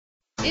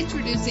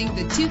Introducing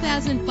the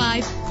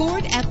 2005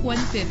 Ford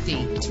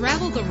F-150.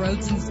 Travel the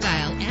roads in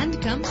style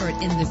and comfort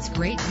in this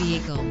great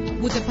vehicle.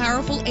 With a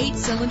powerful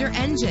 8-cylinder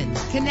engine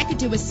connected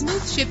to a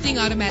smooth shifting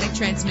automatic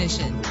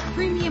transmission.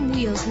 Premium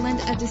wheels lend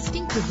a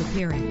distinctive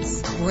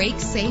appearance. Brake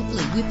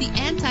safely with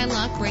the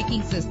anti-lock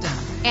braking system.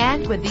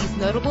 And with these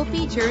notable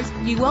features,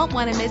 you won't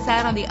want to miss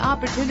out on the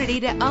opportunity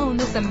to own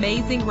this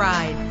amazing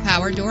ride.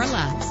 Power door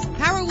locks,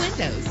 power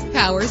windows,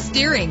 power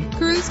steering,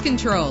 cruise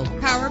control,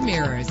 power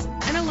mirrors,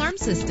 an alarm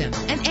system,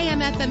 an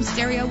AM/FM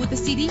stereo with a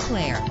CD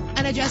player,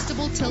 an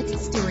adjustable tilt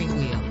steering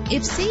wheel.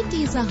 If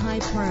safety is a high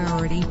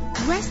priority,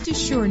 rest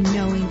assured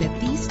knowing that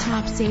these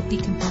top safety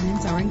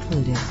components are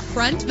included.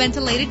 Front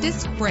ventilated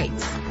disc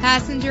brakes,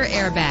 passenger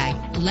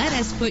airbag. Let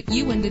us put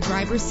you in the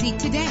driver's seat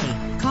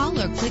today. Call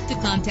or click to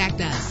contact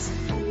us.